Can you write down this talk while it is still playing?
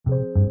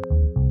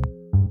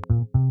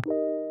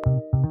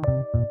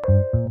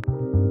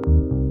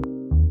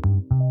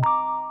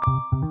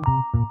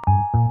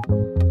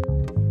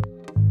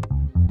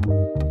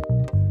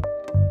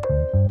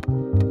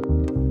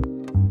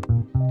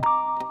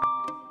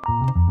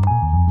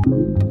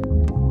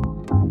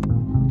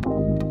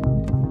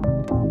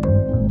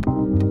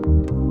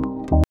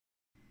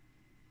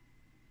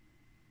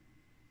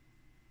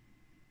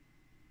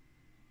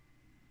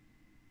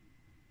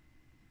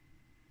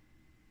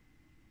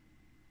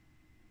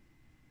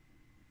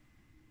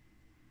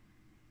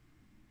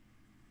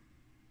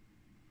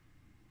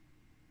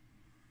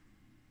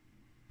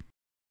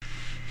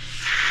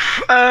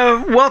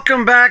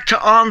Welcome back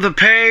to On the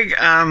Peg.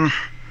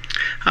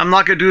 I'm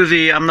not going to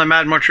do I'm the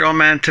Mad Montreal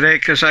Man today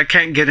because I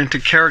can't get into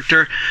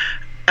character.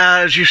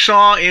 As you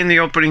saw in the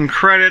opening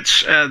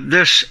credits,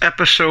 this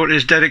episode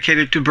is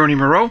dedicated to Bernie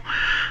Mireault.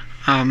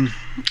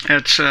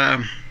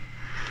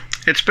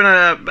 It's been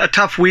a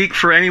tough week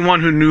for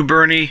anyone who knew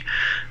Bernie,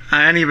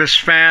 any of his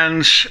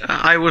fans.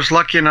 I was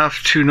lucky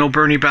enough to know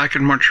Bernie back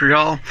in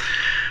Montreal.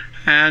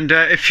 And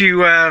if you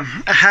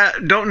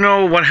don't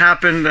know what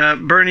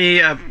happened, Bernie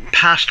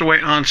passed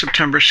away on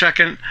September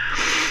 2nd.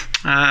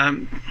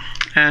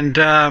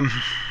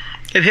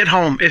 It hit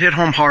home. It hit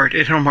home hard. It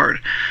hit home hard.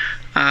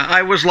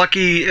 I was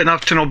lucky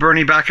enough to know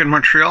Bernie back in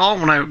Montreal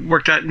when I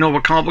worked at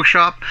Nova Comic Book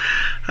Shop.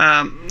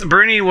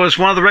 Bernie was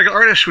one of the regular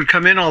artists who would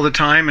come in all the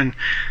time, and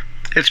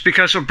it's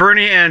because of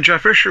Bernie and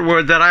Jeff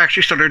Isherwood that I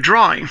actually started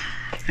drawing.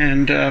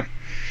 And,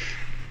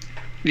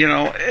 you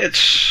know,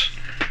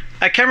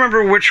 I can't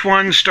remember which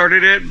one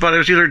started it, but it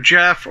was either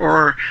Jeff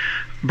or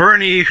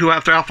Bernie who,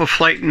 after Alpha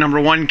Flight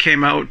 #1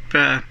 came out,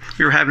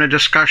 we were having a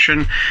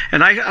discussion.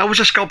 And I was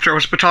a sculptor, I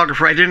was a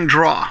photographer. I didn't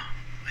draw.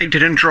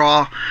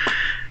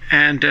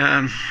 And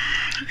I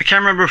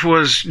can't remember if it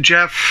was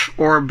Jeff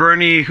or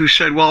Bernie who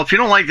said, well, if you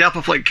don't like the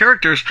Alpha Flight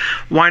characters,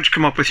 why don't you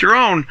come up with your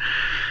own?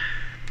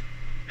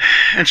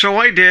 And so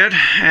I did,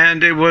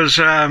 and it was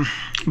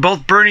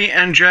both Bernie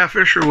and Jeff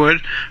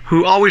Isherwood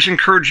who always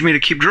encouraged me to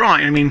keep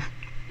drawing. I mean,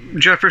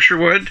 Jeff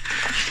Isherwood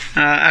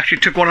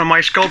actually took one of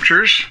my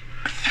sculptures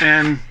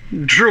and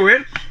drew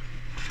it,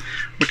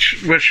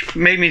 which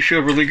made me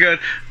feel really good.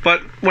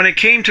 But when it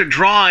came to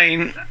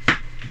drawing,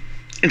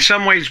 in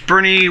some ways,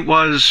 Bernie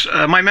was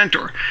my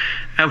mentor.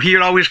 He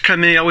would always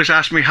come in, he always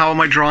ask me how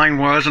my drawing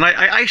was, and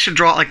I used to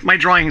draw, like, my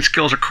drawing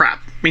skills are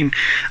crap. I mean,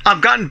 I've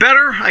gotten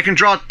better, I can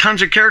draw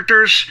tons of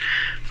characters,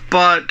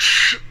 but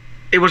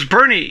it was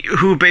Bernie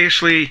who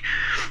basically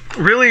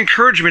really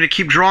encouraged me to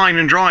keep drawing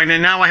and drawing,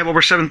 and now I have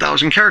over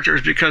 7,000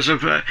 characters because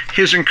of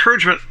his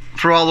encouragement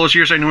for all those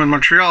years I knew in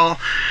Montreal.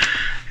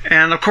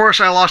 And of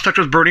course I lost touch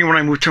with Bernie when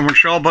I moved to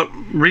Montreal, but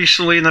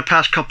recently in the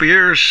past couple of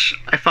years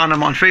I found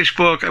him on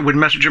Facebook. I would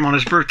message him on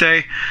his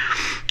birthday.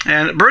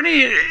 And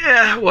Bernie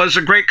was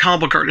a great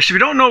comic book artist. If you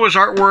don't know his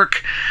artwork,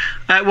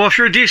 well, if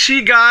you're a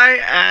DC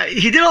guy,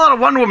 he did a lot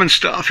of Wonder Woman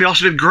stuff. He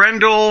also did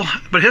Grendel,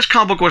 but his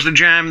comic book was The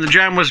Jam. The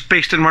Jam was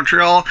based in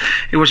Montreal.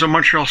 It was a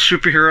Montreal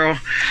superhero.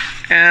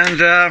 And,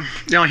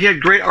 you know, he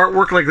had great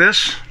artwork like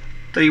this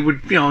that he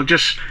would, you know,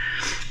 just...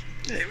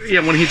 Yeah,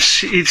 when he'd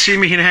see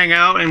me, he'd hang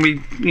out, and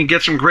we'd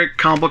get some great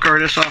comic book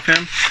artists off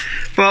him.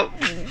 But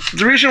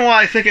the reason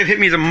why I think it hit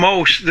me the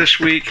most this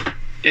week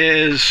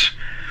is,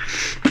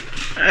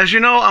 as you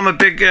know, I'm a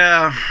big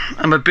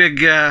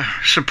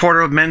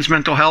supporter of men's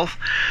mental health,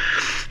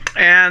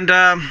 and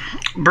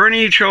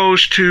Bernie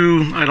chose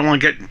to, I don't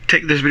want to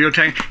take this video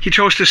tag, he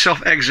chose to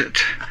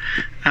self-exit.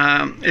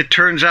 It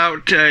turns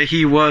out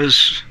he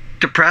was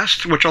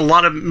depressed, which a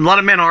lot of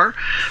men are.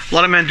 A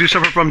lot of men do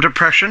suffer from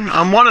depression.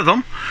 I'm one of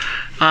them.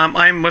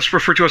 I'm what's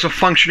referred to as a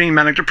functioning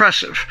manic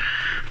depressive.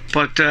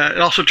 But it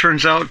also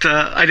turns out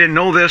I didn't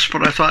know this,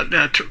 but I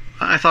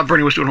thought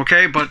Bernie was doing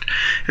okay. But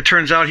it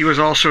turns out he was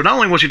also, not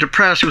only was he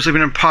depressed, he was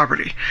living in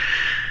poverty.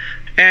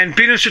 And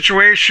being in a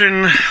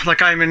situation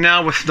like I'm in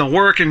now with no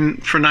work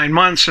and for 9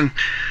 months, and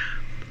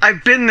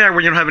I've been there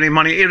when you don't have any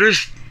money. It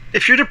is,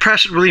 if you're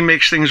depressed, it really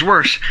makes things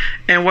worse.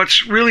 And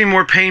what's really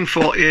more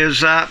painful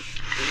is that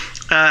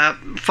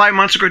 5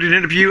 months ago I did an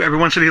interview.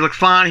 Everyone said he looked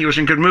fine, he was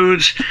in good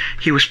moods,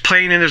 he was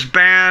playing in his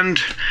band.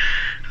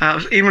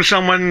 Even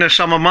someone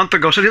a month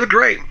ago said he looked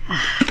great.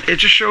 It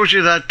just shows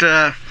you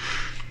that,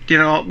 you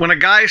know, when a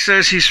guy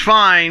says he's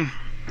fine,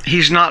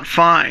 he's not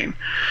fine.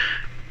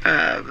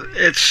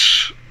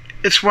 It's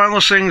one of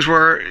those things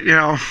where, you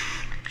know,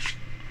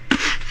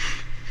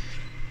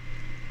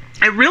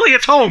 it really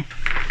hits home.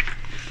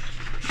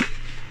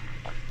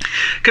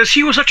 Because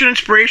he was such an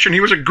inspiration. He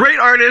was a great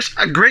artist,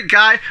 a great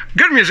guy,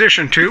 good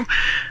musician too.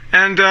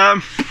 And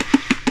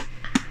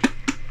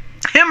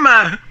him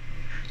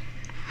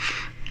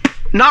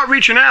not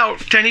reaching out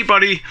to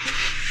anybody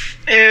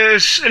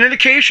is an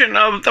indication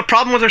of the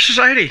problem with our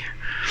society.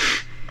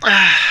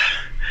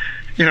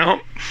 You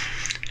know,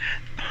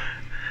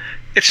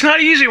 it's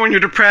not easy when you're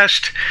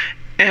depressed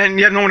and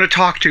you have no one to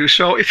talk to.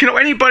 So if you know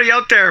anybody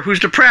out there who's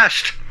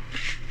depressed,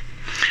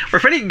 or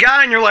if any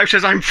guy in your life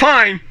says, I'm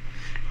fine,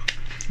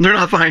 they're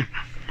not fine.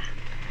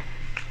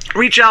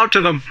 Reach out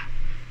to them.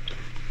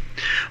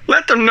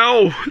 Let them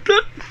know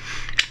that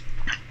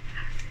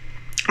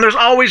there's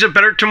always a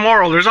better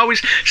tomorrow. There's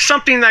always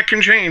something that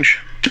can change.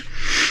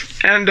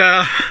 And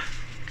I'm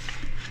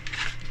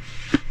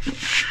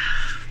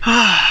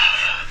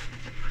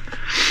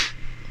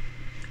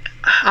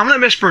gonna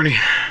miss Bernie.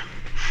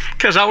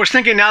 because I was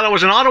thinking now that I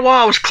was in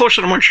Ottawa, I was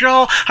closer to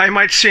Montreal, I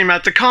might see him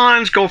at the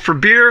cons, go for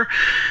beer,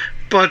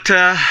 but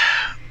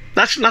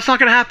that's not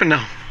going to happen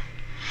now.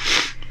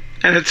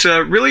 And it's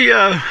really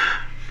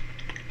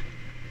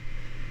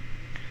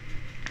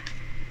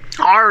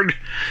hard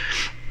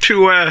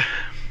to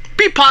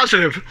be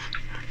positive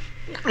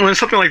when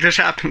something like this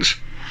happens.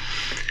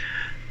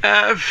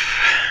 I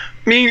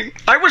mean,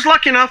 I was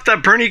lucky enough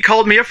that Bernie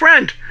called me a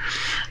friend,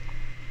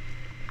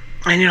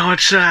 and you know,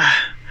 it's a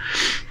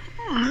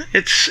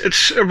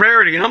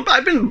rarity. And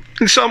I've been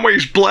in some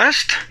ways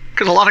blessed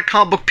because a lot of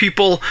comic book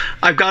people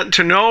I've gotten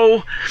to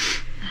know,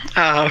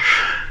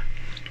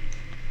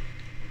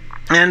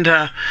 and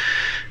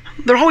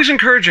they're always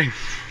encouraging.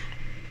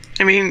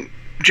 I mean,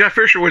 Jeff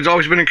Fisherwood's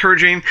always been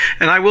encouraging,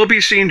 and I will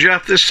be seeing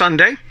Jeff this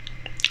Sunday.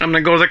 I'm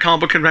going to go to the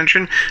comic book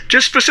convention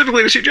just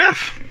specifically to see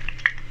Jeff.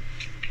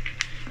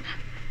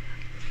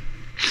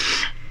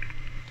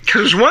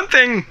 Because one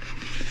thing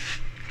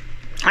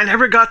I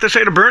never got to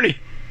say to Bernie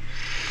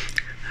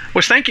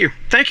was thank you.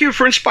 Thank you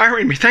for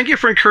inspiring me. Thank you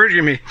for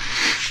encouraging me.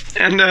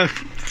 And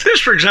this,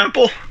 for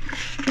example,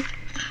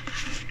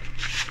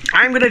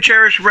 I'm going to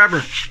cherish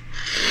forever.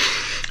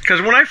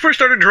 Because when I first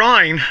started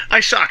drawing, I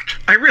sucked.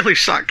 I really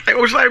sucked. I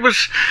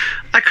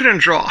couldn't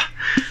draw.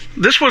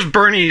 This was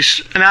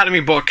Bernie's anatomy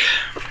book.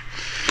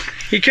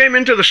 He came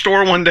into the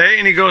store one day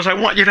and he goes, I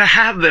want you to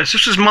have this.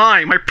 This is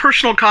mine, my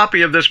personal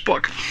copy of this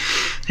book.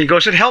 He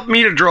goes, it helped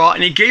me to draw,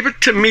 and he gave it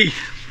to me.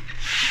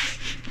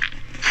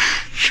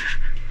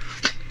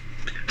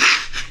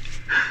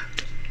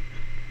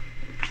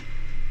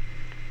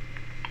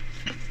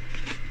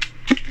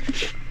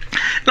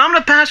 Now I'm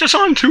going to pass this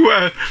on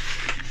to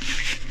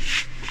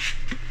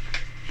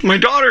my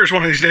daughters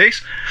one of these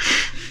days.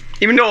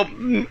 Even though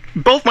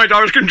both my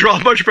daughters can draw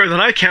much better than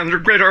I can. They're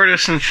great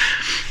artists. And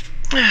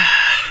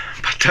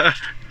but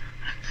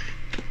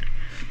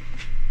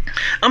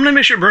I'm going to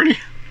miss you, Bernie.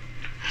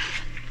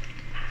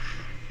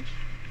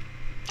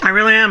 I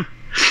really am.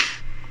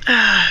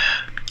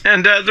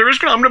 And I'm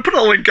going to put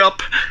a link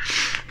up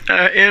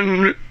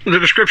in the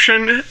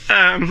description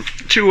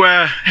to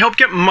help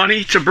get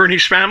money to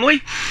Bernie's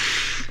family.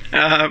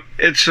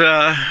 It's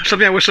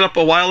something I was set up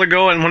a while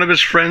ago, and one of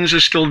his friends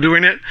is still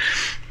doing it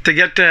to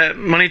get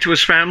money to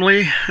his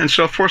family and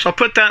so forth. So I'll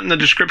put that in the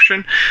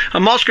description.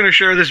 I'm also going to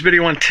share this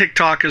video on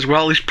TikTok as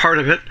well, at least part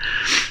of it.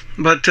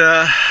 But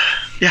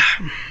yeah,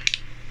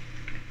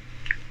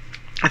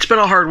 it's been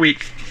a hard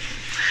week.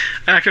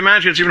 And I can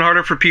imagine it's even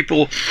harder for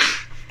people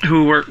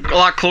who were a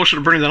lot closer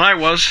to Bernie than I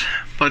was.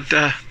 But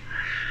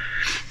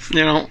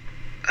you know,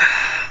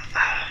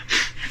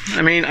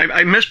 I mean,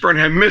 I miss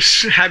Bernie. I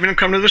miss having him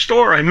come to the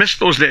store. I miss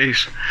those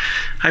days.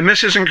 I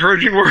miss his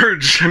encouraging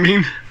words. I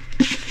mean,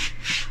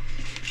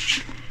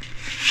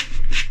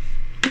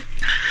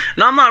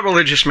 and I'm not a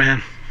religious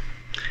man,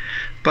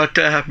 but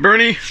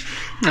Bernie,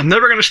 I'm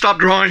never going to stop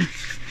drawing.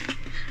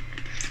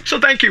 So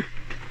thank you.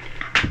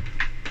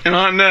 And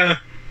on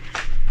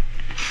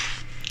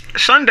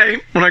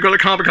Sunday, when I go to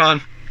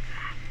Comic-Con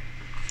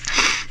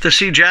to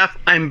see Jeff,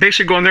 I'm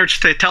basically going there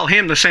just to tell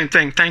him the same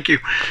thing. Thank you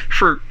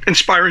for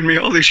inspiring me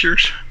all these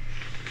years.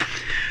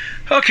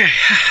 Okay.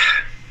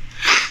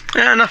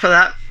 Enough of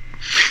that.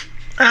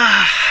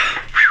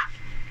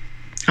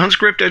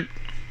 Unscripted.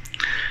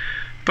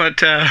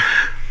 But, yeah.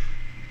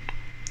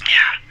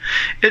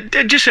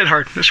 It just hit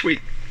hard this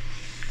week.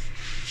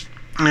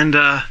 And,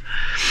 you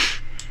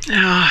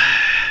know,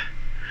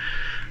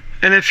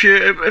 and if you,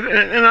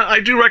 and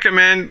I do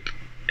recommend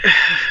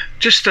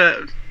just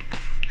to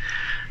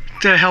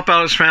help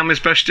out his family as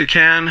best you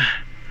can.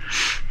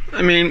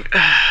 I mean,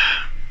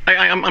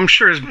 I'm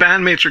sure his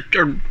bandmates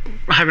are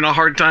having a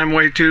hard time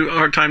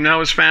now,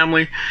 his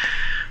family.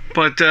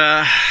 But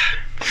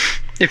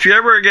if you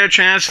ever get a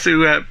chance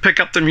to pick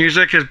up the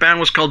music, his band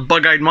was called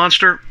Bug-Eyed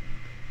Monster.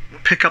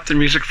 Pick up the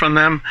music from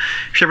them.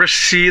 If you ever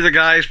see the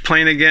guys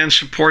playing again,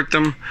 support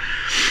them.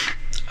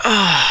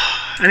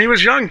 Oh, and he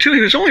was young too. He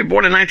was only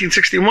born in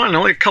 1961,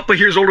 only a couple of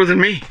years older than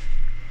me.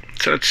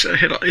 So it's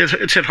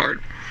hit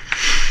hard.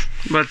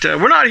 But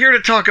we're not here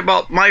to talk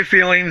about my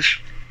feelings.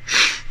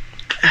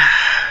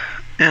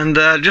 And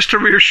just to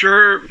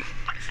reassure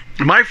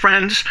my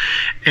friends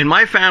and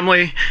my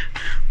family,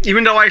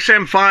 even though I say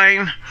I'm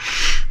fine,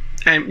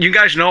 and you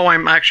guys know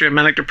I'm actually a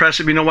manic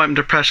depressive, you know I'm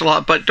depressed a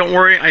lot, but don't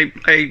worry, I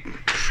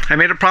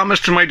made a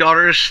promise to my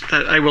daughters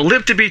that I will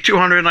live to be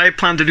 200, and I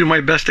plan to do my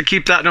best to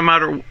keep that no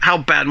matter how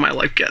bad my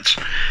life gets.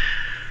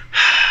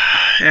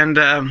 And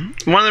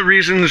one of the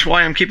reasons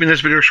why I'm keeping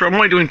this video short, I'm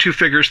only doing 2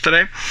 figures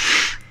today,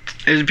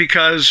 is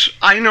because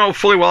I know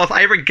fully well if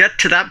I ever get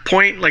to that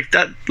point, like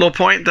that low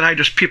point, then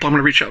people I'm going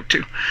to reach out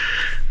to.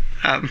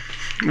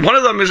 One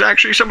of them is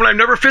actually someone I've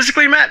never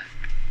physically met,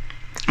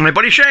 my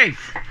buddy Shane.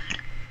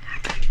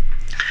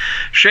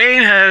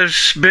 Shane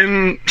has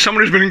been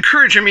someone who's been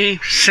encouraging me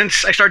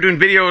since I started doing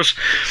videos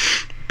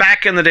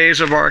back in the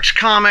days of RX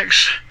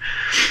Comics.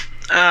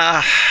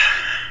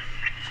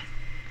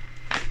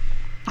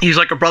 He's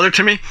like a brother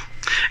to me.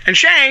 And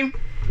Shane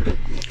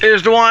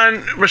is the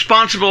one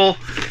responsible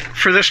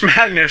for this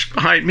madness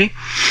behind me.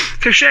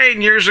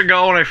 Cachet, years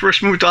ago when I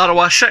first moved to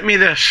Ottawa, sent me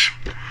this.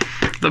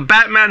 The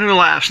Batman Who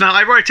Laughs. Now,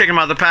 I've already taken them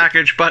out of the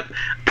package, but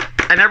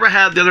I never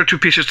had the other two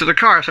pieces to the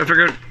car, so I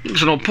figured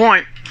there's no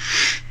point.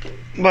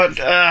 But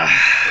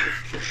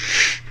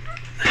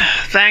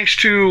thanks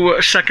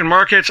to Second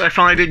Markets, I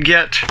finally did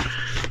get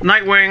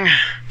Nightwing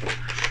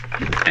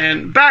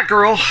and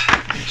Batgirl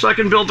so I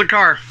can build the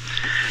car.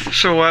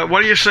 So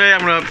what do you say?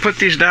 I'm going to put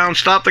these down,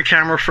 stop the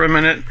camera for a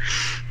minute.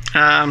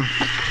 I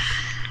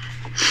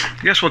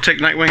guess we'll take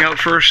Nightwing out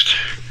first.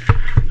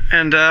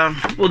 And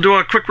we'll do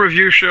a quick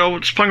review show.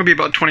 It's probably going to be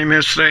about 20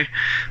 minutes today,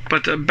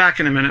 but back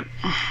in a minute.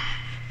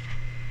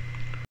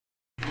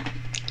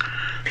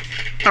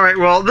 Alright,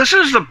 well, this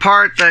is the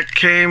part that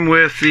came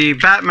with the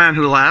Batman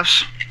Who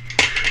Laughs.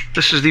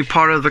 This is the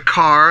part of the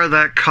car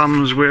that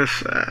comes with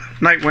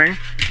Nightwing.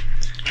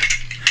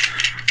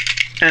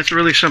 And it's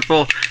really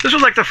simple. This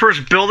was like the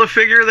first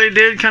Build-A-Figure they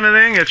did kind of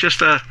thing. It's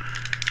just a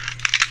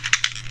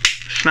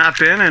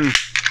snap in and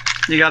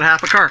you got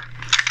half a car.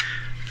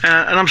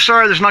 And I'm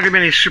sorry there's not going to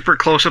be any super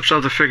close-ups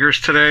of the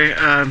figures today.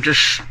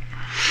 Just,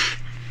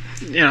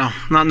 you know,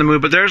 not in the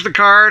mood. But there's the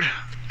card.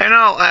 I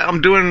know,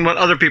 I'm doing what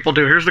other people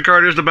do. Here's the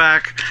card, here's the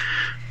back.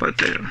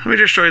 But let me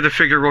just show you the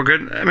figure real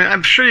good. I mean,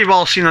 I'm sure you've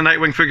all seen the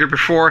Nightwing figure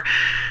before.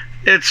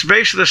 It's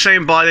basically the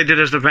same body they did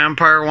as the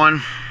vampire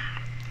one.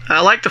 I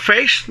like the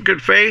face,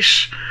 good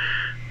face.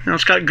 You know,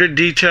 it's got good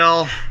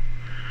detail.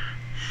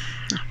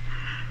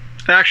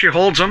 It actually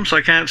holds them, so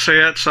I can't say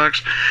that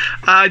sucks.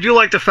 I do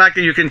like the fact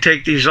that you can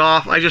take these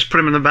off. I just put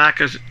them in the back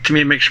because to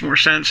me it makes more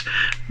sense.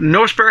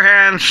 No spare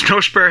hands,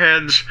 no spare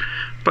heads,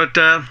 but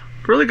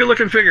really good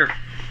looking figure.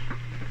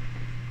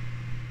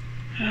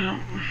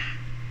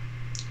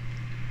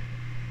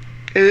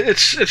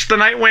 It's the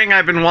Nightwing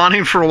I've been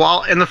wanting for a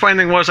while, and the funny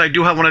thing was I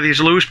do have one of these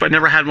loose, but I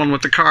never had one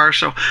with the car,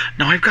 so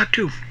now I've got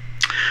two.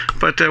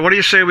 But what do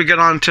you say we get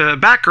on to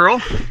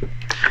Batgirl?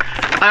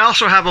 I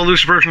also have a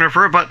loose version of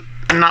her, but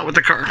not with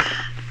the car.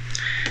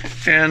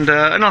 And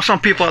I know some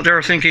people out there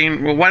are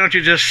thinking, well, why don't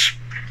you just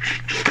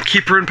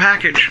keep her in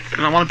package?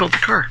 And I want to build the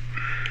car.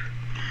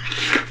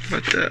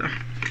 But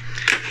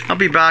I'll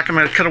be back. I'm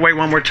going to cut away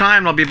one more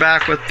time. I'll be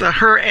back with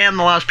her and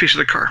the last piece of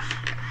the car.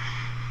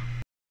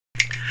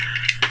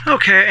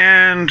 Okay,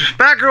 and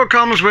Batgirl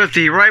comes with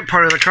the right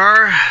part of the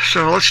car,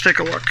 so let's take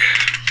a look.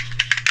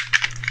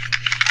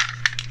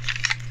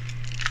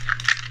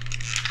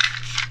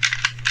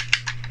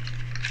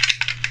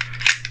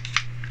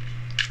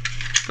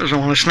 Doesn't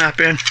want to snap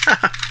in.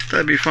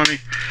 That'd be funny.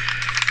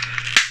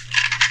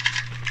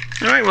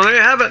 Alright, well there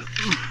you have it.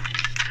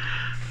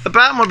 The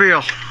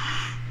Batmobile.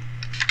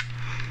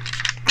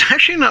 It's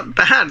actually not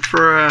bad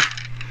for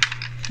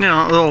you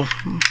know, a little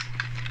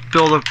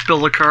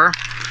build a car.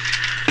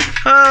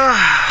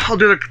 I'll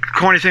do the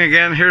corny thing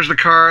again. Here's the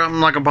car. I'm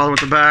not gonna bother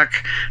with the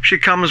back. She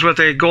comes with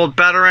a gold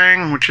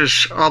batarang, which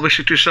is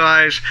obviously to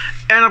size,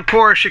 and of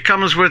course she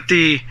comes with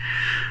the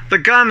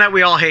gun that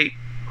we all hate.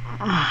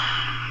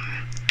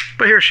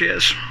 But here she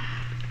is.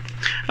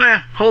 Oh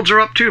yeah, holds her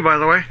up too, by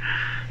the way.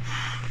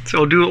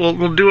 So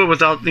we'll do it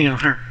without, you know,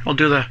 her. I'll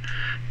do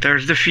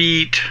there's the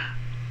feet.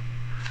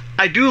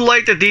 I do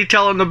like the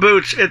detail in the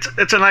boots.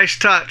 It's a nice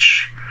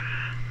touch.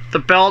 The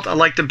belt, I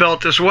like the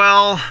belt as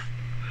well.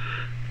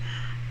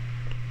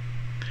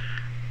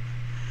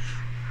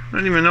 I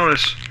didn't even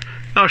notice.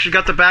 Oh, she's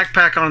got the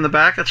backpack on the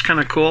back. That's kind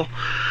of cool.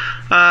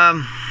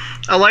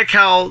 I like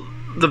how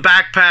the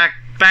backpack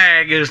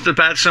bag is the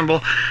bat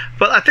symbol.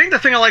 But I think the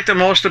thing I like the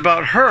most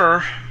about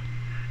her,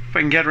 if I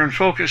can get her in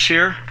focus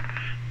here,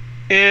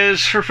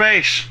 is her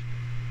face.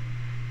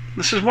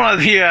 This is one of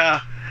the...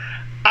 I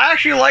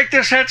actually like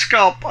this head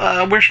sculpt.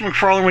 I wish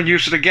McFarlane would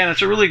use it again.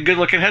 It's a really good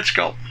looking head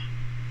sculpt.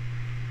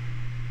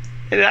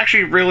 It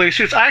actually really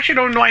suits. I actually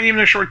don't mind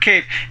even a short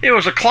cape. If it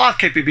was a cloth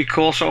cape, it'd be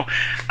cool. So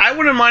I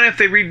wouldn't mind if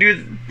they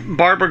redo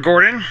Barbara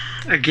Gordon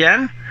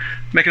again,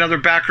 make another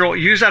Batgirl,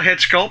 use that head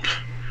sculpt.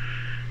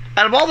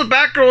 Out of all the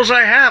Batgirls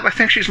I have, I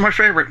think she's my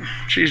favorite.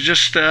 She's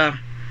just a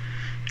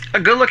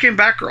good-looking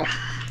Batgirl,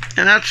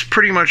 and that's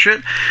pretty much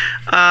it.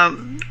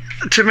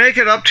 To make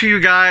it up to you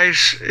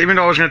guys, even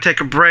though I was going to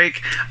take a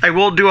break, I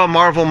will do a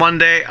Marvel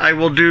Monday. I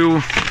will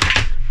do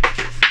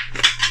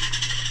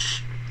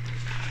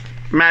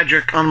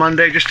Magic on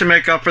Monday, just to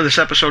make up for this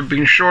episode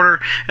being shorter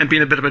and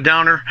being a bit of a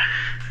downer.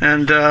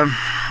 And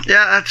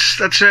yeah,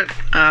 that's it.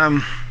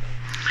 You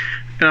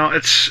know,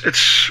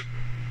 it's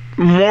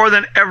more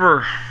than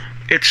ever.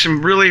 It's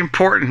really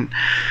important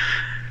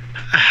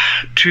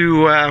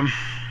to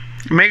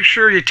make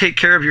sure you take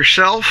care of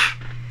yourself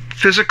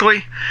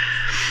physically,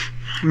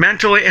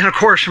 mentally, and of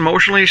course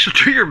emotionally. So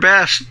do your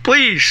best,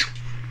 please.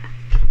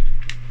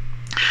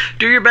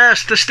 Do your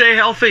best to stay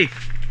healthy.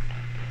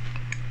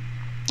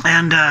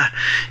 And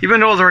even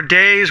though there are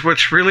days where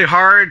it's really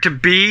hard to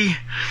be,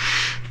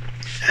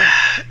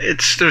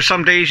 there's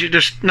some days you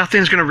just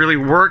nothing's going to really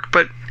work.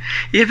 But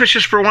if it's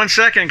just for 1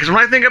 second, because when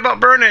I think about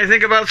Bernie, I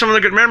think about some of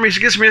the good memories.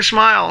 It gives me a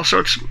smile. So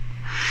it's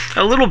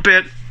a little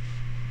bit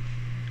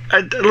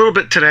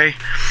today.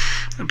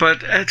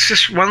 But it's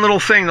just one little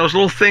thing, those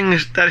little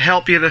things that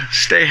help you to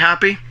stay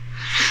happy.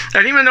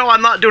 And even though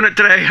I'm not doing it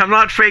today, I'm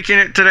not faking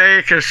it today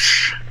because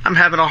I'm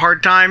having a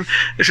hard time.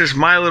 This is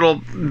my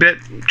little bit,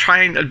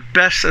 trying as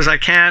best as I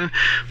can,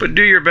 but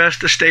do your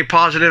best to stay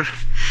positive.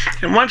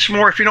 And once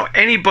more, if you know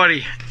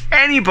anybody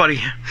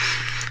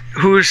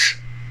who's,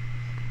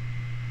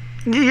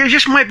 you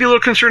just might be a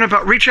little concerned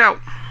about, reach out.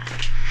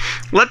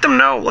 Let them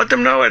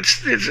know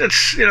it's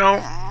you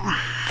know,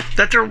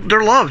 that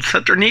they're loved,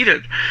 that they're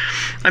needed.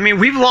 I mean,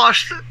 we've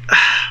lost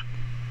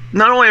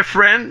not only a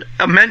friend,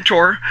 a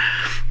mentor,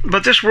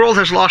 but this world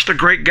has lost a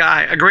great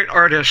guy, a great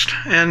artist.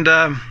 And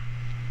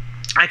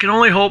I can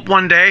only hope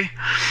one day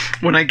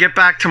when I get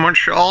back to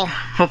Montreal,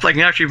 hopefully I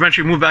can actually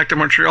eventually move back to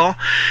Montreal,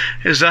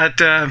 is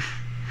that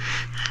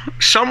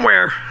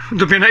somewhere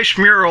there'll be a nice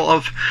mural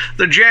of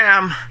the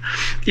Jam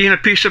eating a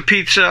piece of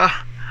pizza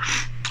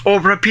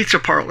over a pizza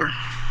parlor.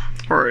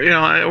 Or, you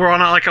know, we're on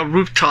like a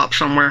rooftop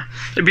somewhere.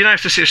 It'd be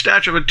nice to see a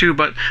statue of it too,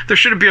 but there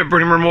should be a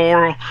Bernie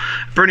Memorial.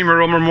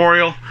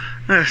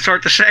 It's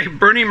hard to say.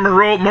 Bernie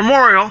Mireault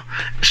Memorial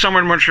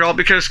somewhere in Montreal,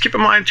 because keep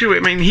in mind too,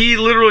 I mean, he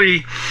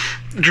literally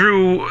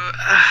drew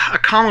a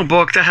comic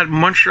book that had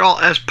Montreal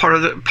as part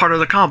of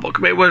the comic book.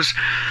 It was,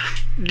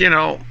 you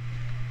know,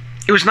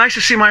 it was nice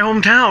to see my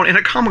hometown in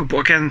a comic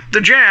book, and the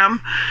Jam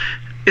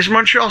is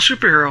Montreal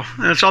superhero,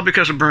 and it's all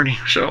because of Bernie.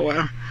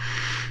 So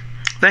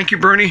thank you,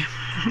 Bernie.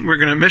 We're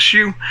gonna miss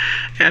you,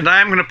 and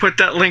I'm gonna put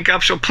that link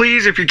up, so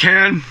please, if you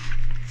can,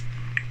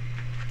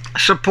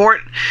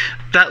 support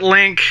that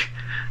link,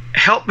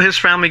 help his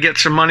family get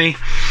some money,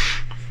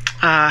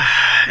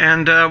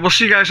 and we'll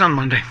see you guys on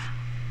Monday.